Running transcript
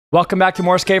Welcome back to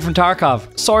more Escape from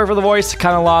Tarkov. Sorry for the voice,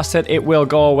 kind of lost it. It will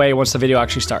go away once the video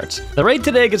actually starts. The raid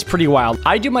today gets pretty wild.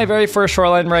 I do my very first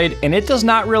Shoreline raid, and it does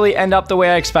not really end up the way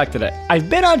I expected it. I've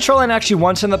been on Shoreline actually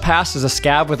once in the past as a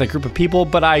scav with a group of people,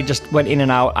 but I just went in and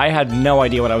out. I had no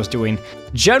idea what I was doing.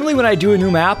 Generally, when I do a new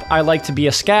map, I like to be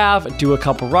a scav, do a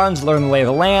couple runs, learn the lay of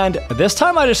the land. This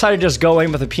time, I decided to just go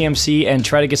in with a PMC and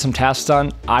try to get some tasks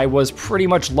done. I was pretty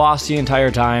much lost the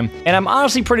entire time, and I'm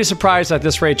honestly pretty surprised that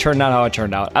this raid turned out how it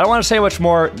turned out. I don't want to say much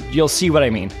more. You'll see what I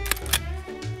mean.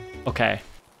 Okay,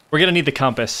 we're gonna need the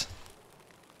compass.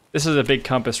 This is a big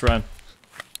compass run.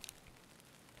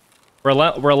 We're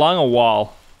along a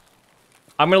wall.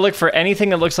 I'm gonna look for anything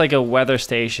that looks like a weather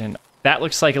station. That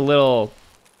looks like a little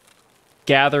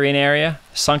gathering area,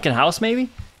 sunken house maybe.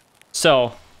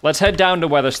 So let's head down to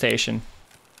weather station.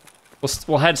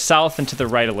 We'll head south and to the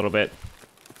right a little bit.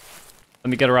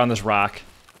 Let me get around this rock.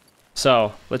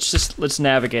 So let's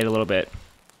navigate a little bit.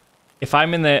 If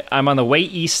I'm on the way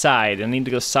east side and I need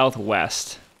to go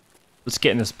southwest. Let's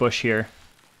get in this bush here.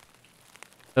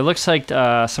 It looks like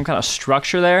some kind of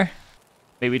structure there.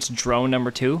 Maybe it's drone number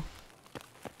 2.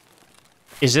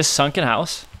 Is this sunken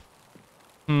house?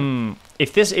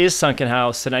 If this is sunken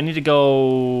house, then I need to go,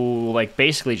 like,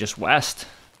 basically just west.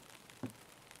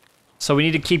 So we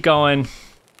need to keep going.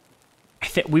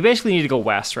 We basically need to go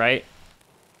west, right?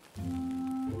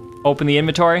 Open the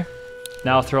inventory.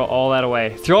 Now throw all that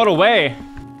away. Throw it away?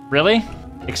 Really?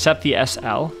 Except the SL.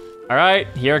 All right,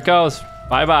 here it goes.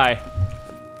 Bye-bye.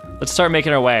 Let's start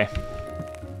making our way.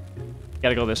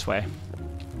 Gotta go this way.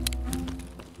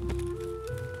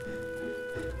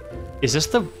 Is this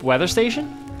the weather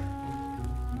station?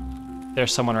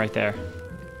 There's someone right there.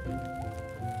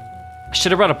 I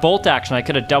should have brought a bolt action. I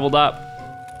could have doubled up.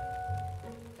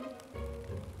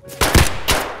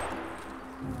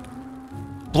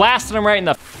 Blasted him right in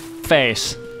the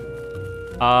face.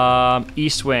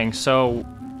 East wing. So,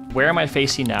 where am I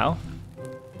facing now?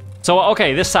 So,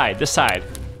 okay, this side.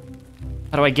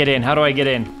 How do I get in? How do I get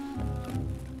in?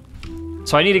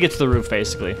 So I need to get to the roof,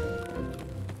 basically.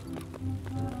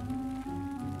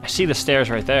 I see the stairs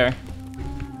right there.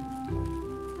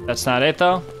 That's not it,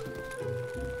 though.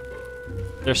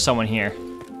 There's someone here.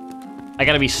 I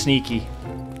gotta be sneaky.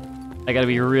 I gotta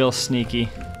be real sneaky.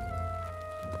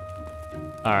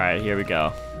 Alright, here we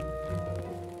go.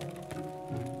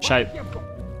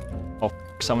 Oh,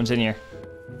 someone's in here.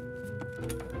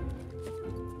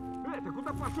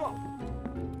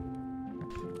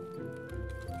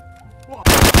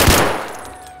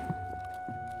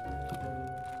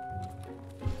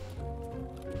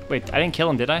 Wait, I didn't kill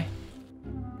him, did I?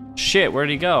 Shit, where'd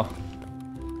he go?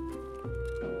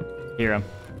 Hear him.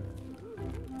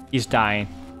 He's dying.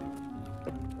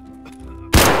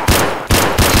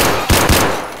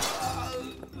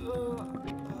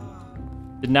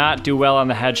 Did not do well on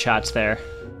the headshots there.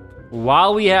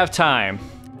 While we have time,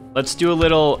 let's do a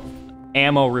little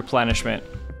ammo replenishment.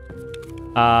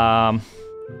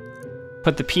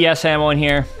 Put the PS ammo in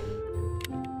here.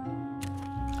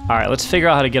 Alright, let's figure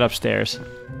out how to get upstairs.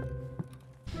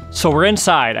 So we're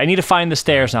inside. I need to find the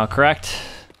stairs now, correct?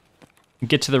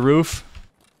 Get to the roof.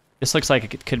 This looks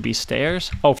like it could be stairs.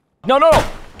 Oh, no.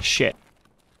 Shit.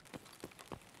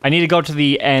 I need to go to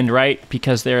the end, right?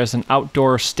 Because there is an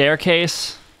outdoor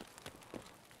staircase.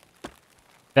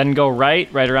 Then go right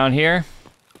around here.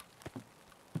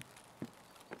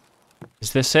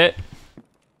 Is this it?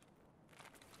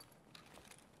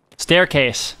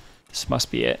 Staircase. This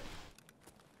must be it.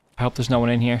 I hope there's no one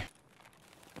in here.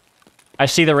 I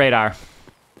see the radar.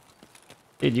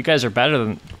 Dude, you guys are better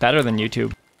than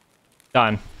YouTube.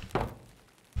 Done.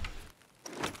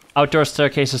 Outdoor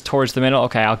staircases towards the middle.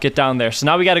 Okay, I'll get down there. So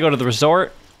now we got to go to the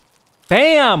resort.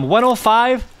 Bam!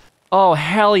 105. Oh,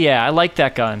 hell yeah. I like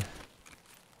that gun.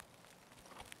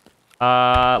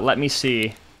 Let me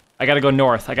see. I got to go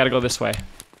north. I got to go this way.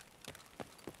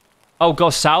 Oh,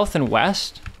 go south and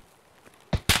west?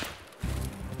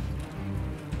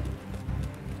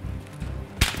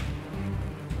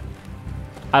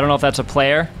 I don't know if that's a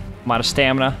player. I'm out of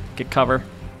stamina. Get cover.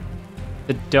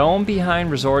 The dome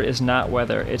behind resort is not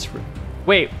weather. It's...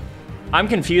 Wait. I'm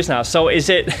confused now. So is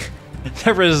it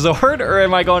the resort or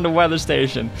am I going to weather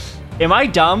station? Am I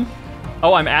dumb?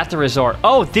 Oh, I'm at the resort.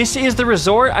 Oh, this is the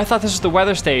resort? I thought this was the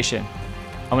weather station.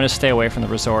 I'm going to stay away from the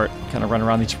resort. Kind of run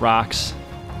around these rocks.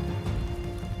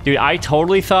 Dude, I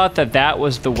totally thought that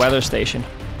was the weather station.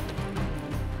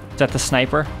 Is that the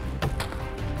sniper?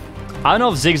 I don't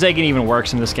know if zigzagging even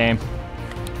works in this game.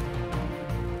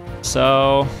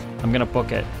 So, I'm gonna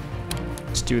book it.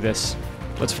 Let's do this.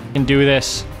 Let's fucking do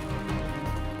this.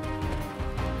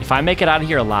 If I make it out of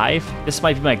here alive, this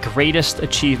might be my greatest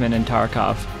achievement in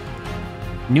Tarkov.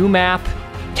 New map.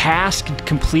 Task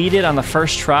completed on the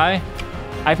first try.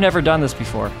 I've never done this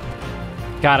before.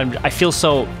 God, I feel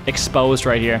so exposed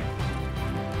right here.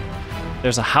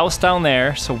 There's a house down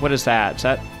there. So what is that? Is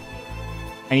that...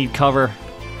 I need cover.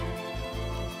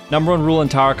 Number 1 rule in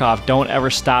Tarkov, don't ever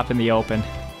stop in the open.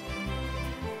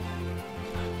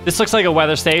 This looks like a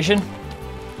weather station.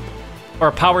 Or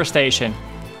a power station.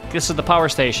 This is the power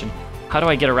station. How do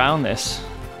I get around this?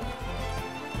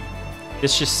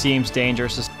 This just seems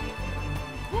dangerous.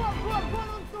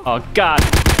 Oh, God.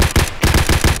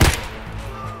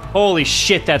 Holy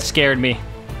shit, that scared me.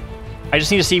 I just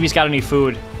need to see if he's got any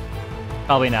food.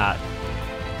 Probably not.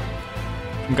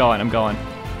 I'm going.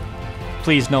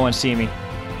 Please, no one see me.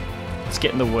 Let's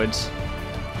get in the woods.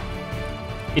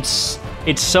 It's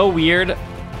so weird.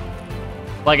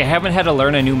 Like, I haven't had to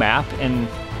learn a new map in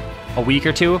a week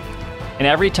or two. And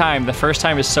every time, the first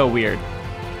time is so weird.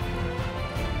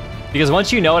 Because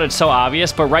once you know it, it's so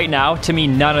obvious. But right now, to me,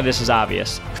 none of this is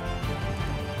obvious.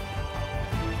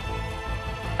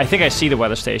 I think I see the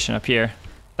weather station up here.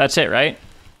 That's it, right?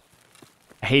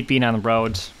 I hate being on the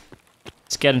roads.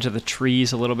 Let's get into the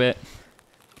trees a little bit.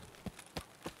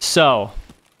 So,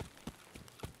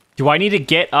 do I need to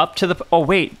get up to the... Oh,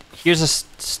 wait. Here's a...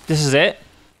 This is it?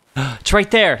 It's right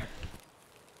there.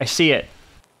 I see it.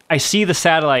 I see the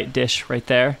satellite dish right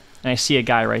there. And I see a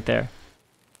guy right there.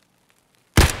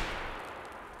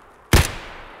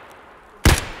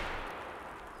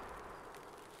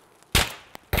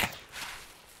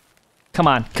 Come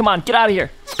on, get out of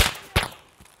here.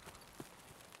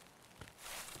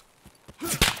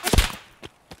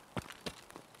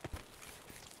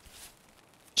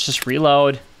 Let's just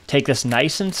reload. Take this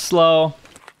nice and slow.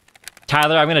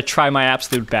 Tyler, I'm gonna try my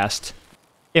absolute best.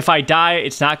 If I die,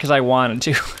 it's not because I wanted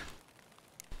to.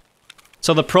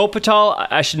 So the Propital,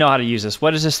 I should know how to use this.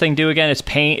 What does this thing do again? It's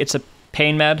pain. It's a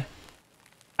pain med.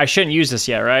 I shouldn't use this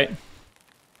yet, right?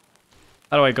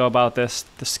 How do I go about this?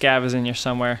 The scav is in here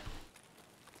somewhere.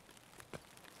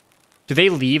 Do they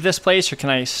leave this place, or can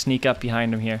I sneak up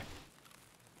behind them here?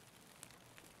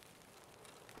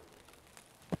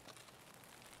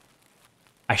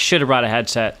 I should have brought a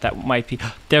headset. That might be...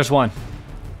 There's one.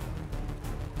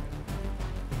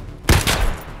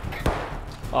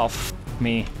 Oh, f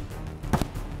me.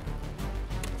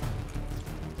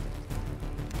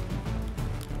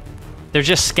 They're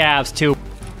just scavs, too.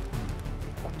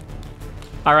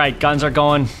 Alright, guns are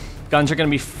going. Guns are gonna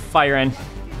be firing.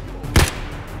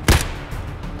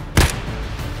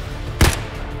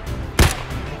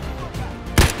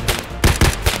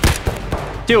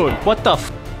 Dude, what the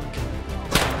f...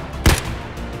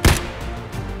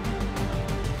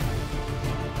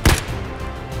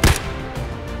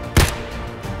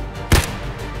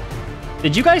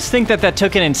 Did you guys think that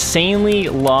took an insanely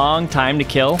long time to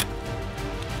kill?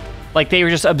 Like they were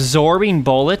just absorbing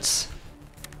bullets?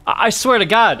 I swear to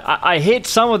God, I hit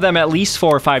some of them at least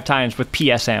 4 or 5 times with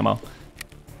PS ammo.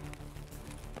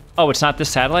 Oh, it's not this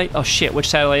satellite? Oh shit, which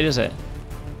satellite is it?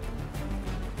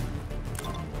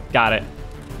 Got it.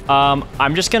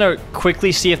 I'm just gonna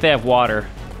quickly see if they have water.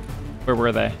 Where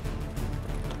were they?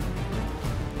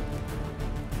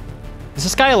 Is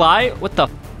this guy alive? What the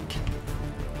f?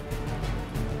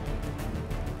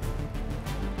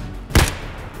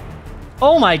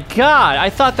 Oh my God, I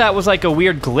thought that was like a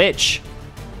weird glitch.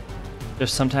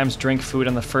 There's sometimes drink food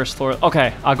on the first floor.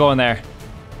 Okay, I'll go in there.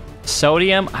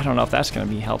 Sodium, I don't know if that's gonna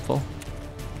be helpful.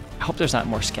 I hope there's not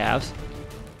more scavs.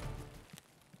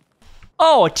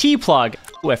 Oh, a T-plug.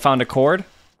 Ooh, I found a cord.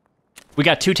 We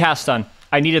got 2 tasks done.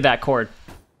 I needed that cord.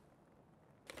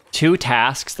 2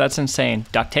 tasks, that's insane.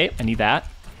 Duct tape, I need that.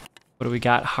 What do we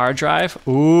got? Hard drive.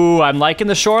 Ooh, I'm liking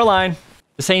the shoreline.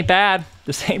 This ain't bad.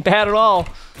 This ain't bad at all.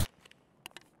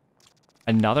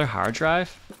 Another hard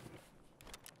drive?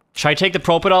 Should I take the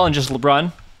Propital and just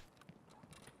run?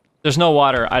 There's no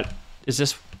water. Is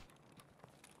this...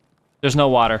 There's no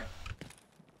water.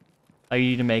 I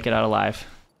need to make it out alive.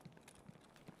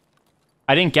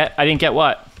 I didn't get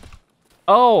what?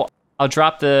 Oh, I'll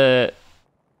drop this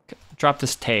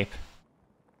tape.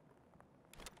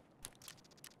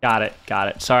 Got it.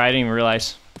 Sorry, I didn't even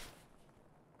realize.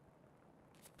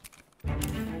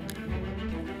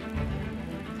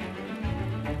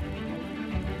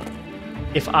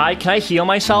 Can I heal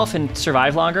myself and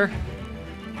survive longer?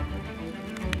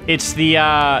 It's the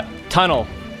tunnel.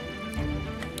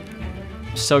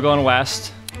 Still going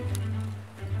west.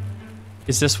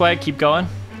 Is this way? Keep going.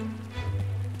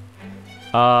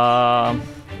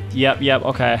 Yep,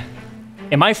 okay.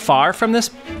 Am I far from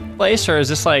this place, or is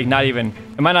this like not even...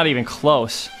 Am I not even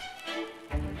close?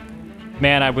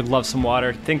 Man, I would love some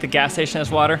water. Think the gas station has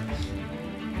water?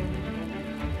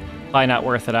 Probably not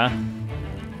worth it, huh?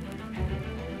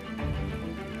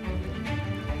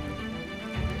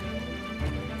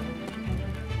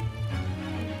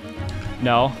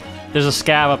 No. There's a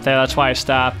scav up there, that's why I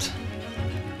stopped.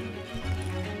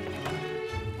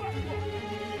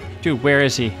 Dude, where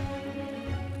is he?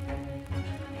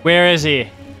 Where is he?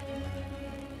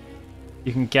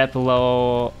 You can get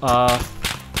below,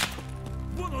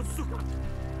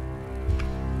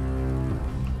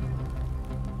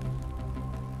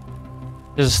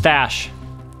 There's a stash.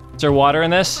 Is there water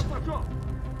in this?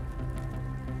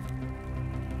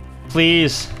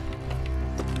 Please.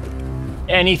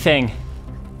 Anything.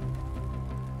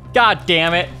 God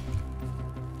damn it.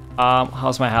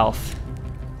 How's my health?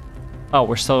 Oh,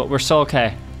 we're still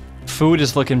okay. Food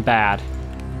is looking bad.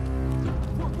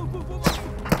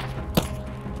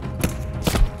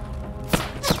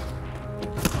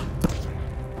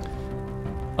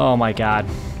 Oh my god.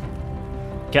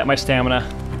 Get my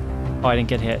stamina. Oh, I didn't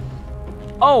get hit.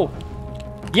 Oh!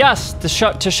 Yes!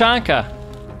 Tashanka!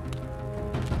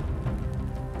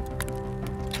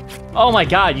 Oh my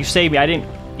god, you saved me. I didn't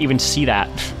even see that.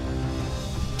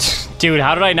 Dude,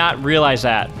 how did I not realize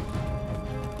that?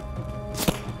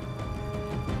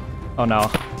 Oh no.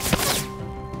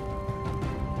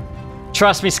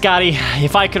 Trust me, Scotty.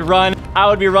 If I could run, I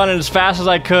would be running as fast as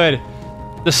I could.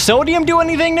 Does sodium do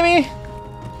anything to me?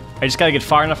 I just gotta get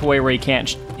far enough away where he can't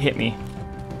hit me.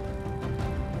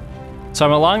 So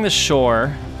I'm along the shore.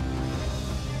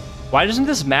 Why doesn't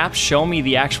this map show me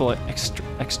the actual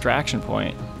extraction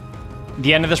point?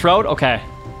 The end of this road? Okay.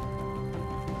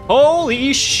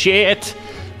 Holy shit!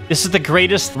 This is the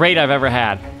greatest raid I've ever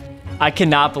had. I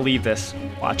cannot believe this.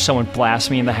 Watch someone blast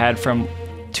me in the head from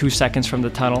 2 seconds from the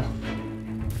tunnel.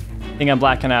 I think I'm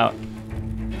blacking out.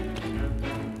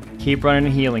 Keep running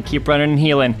and healing. Keep running and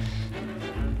healing.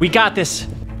 We got this.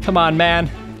 Come on,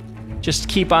 man. Just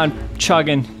keep on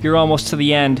chugging. You're almost to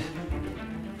the end.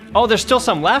 Oh, there's still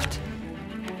some left?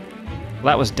 Well,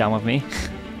 that was dumb of me.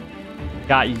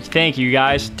 Got you. Thank you,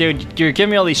 guys. Dude, you're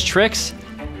giving me all these tricks.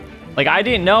 Like, I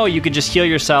didn't know you could just heal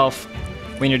yourself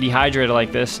when you're dehydrated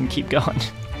like this and keep going.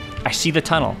 I see the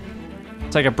tunnel.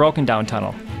 It's like a broken down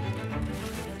tunnel.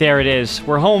 There it is.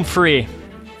 We're home free.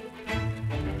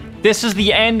 This is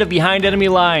the end of behind enemy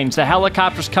lines. The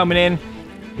helicopter's coming in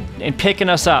and picking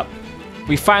us up.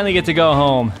 We finally get to go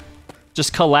home.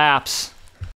 Just collapse.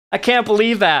 I can't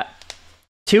believe that.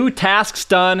 2 tasks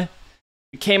done.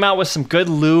 We came out with some good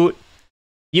loot.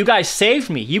 You guys saved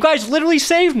me. You guys literally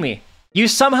saved me. You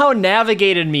somehow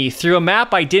navigated me through a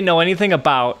map I didn't know anything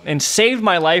about and saved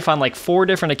my life on like 4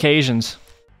 different occasions.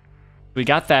 We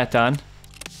got that done.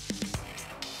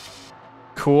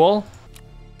 Cool.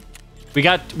 We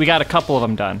got a couple of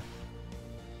them done.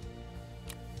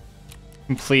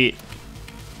 Complete.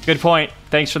 Good point.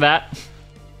 Thanks for that.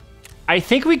 I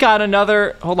think we got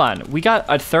another... Hold on. We got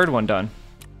a 3rd one done.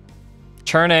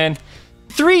 Turn in.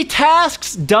 3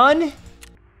 tasks done?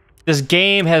 This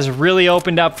game has really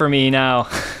opened up for me now.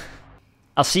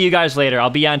 I'll see you guys later. I'll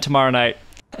be on tomorrow night.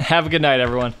 Have a good night,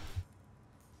 everyone.